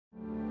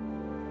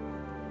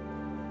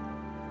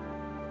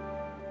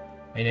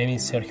My name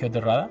is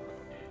Sergio,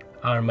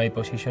 and my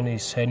position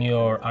is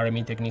Senior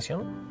RME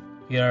Technician.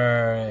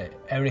 Here,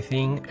 every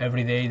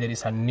day there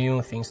is a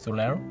new things to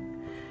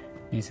learn.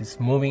 This is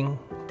moving,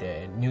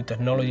 the new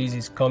technologies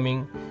is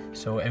coming,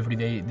 so every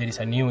day there is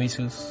a new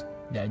issues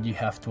that you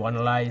have to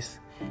analyze,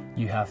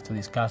 you have to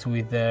discuss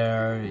with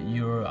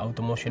your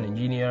automation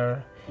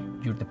engineer,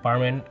 your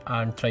department,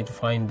 and try to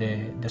find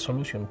the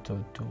solution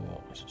to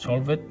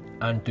solve it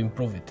and to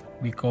improve it.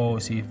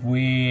 Because if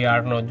we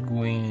are not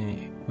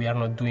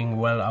doing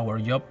well our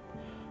job,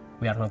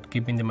 we are not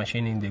keeping the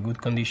machine in the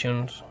good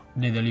conditions,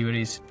 the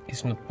delivery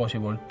is not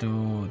possible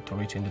to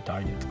reach in the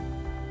target.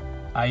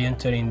 I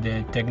entered in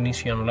the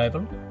technician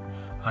level,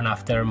 and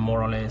after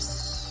more or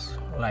less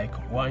like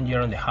 1.5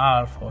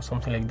 years or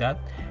something like that,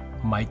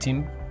 my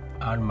team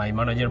and my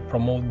manager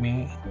promoted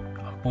me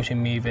and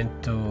pushing me even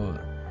to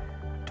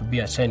be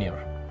a senior.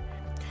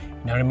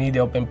 In RME, the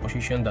open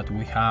position that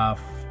we have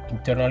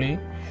internally,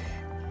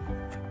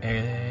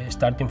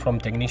 starting from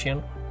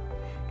technician,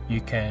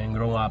 you can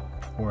grow up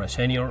for a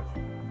senior.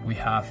 We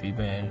have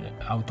even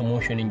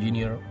automation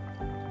engineer,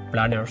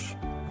 planners,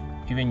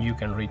 even you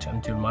can reach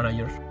until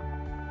managers.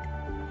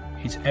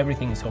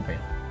 Everything is open.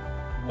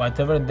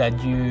 Whatever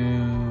that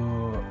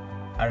you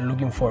are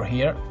looking for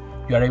here,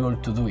 you are able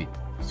to do it.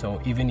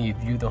 So even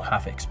if you don't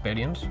have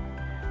experience,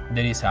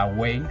 there is a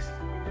way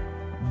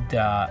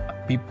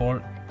that people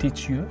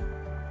teach you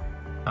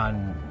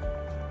and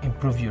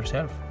improve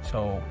yourself.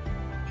 So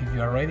if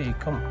you are ready,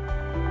 come.